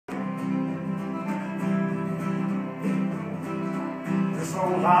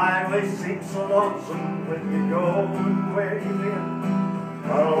old highway seems so lonesome when you're going where you live.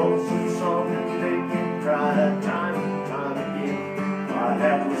 A lonesome song that make you cry time and time again. I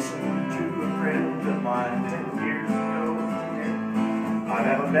have listened to a friend of mine 10 years ago. I'd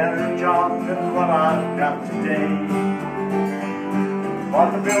have a better job than what I've got today. But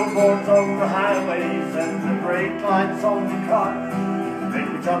the billboards on the highways and the brake lights on the cars make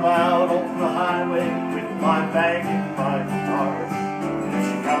me come out on the highway with my bag and my guitar. If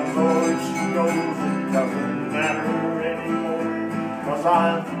she comes or if she goes, it doesn't matter anymore, 'cause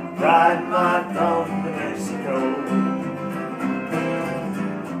I'm riding my thumb to Mexico.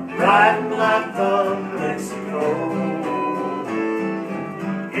 Riding my thumb to Mexico.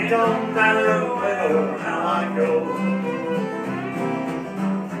 It don't matter where or how I go.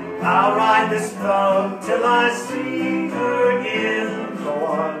 I'll ride this thumb till I see her again. So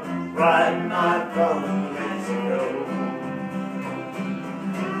I'm riding my thumb to Mexico.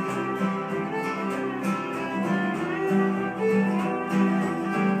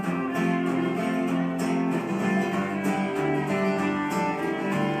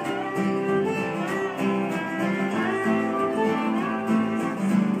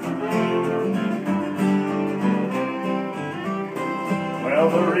 Well,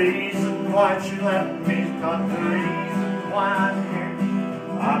 the reason why she left me is not the reason why I'm here.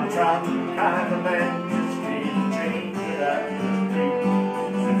 I'm trying to kind of man just need to change it at the street.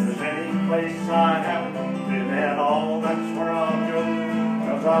 If there's any place I haven't been at all, that's where I'll go,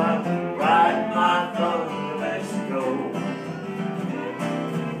 'cause I'm riding my thumb to Mexico.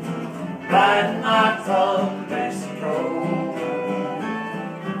 Riding my thumb to Mexico.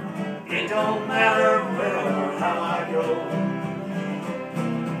 It don't matter where or how I go.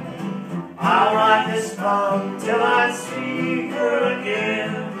 I'll ride this thumb till I see her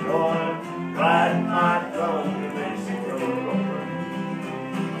again. Going, riding my thumb to Mexico.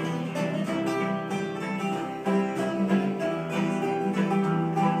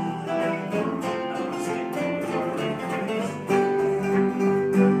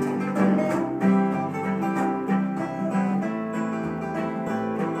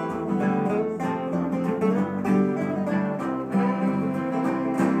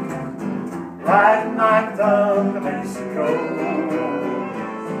 Riding my thumb to Mexico.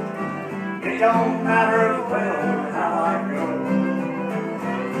 It don't matter where or how I go.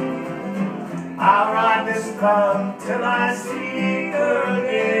 I'll ride this thumb till I see her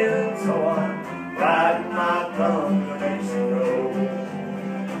again. So I'm riding my thumb to Mexico.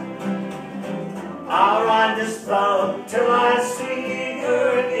 I'll ride this thumb till I see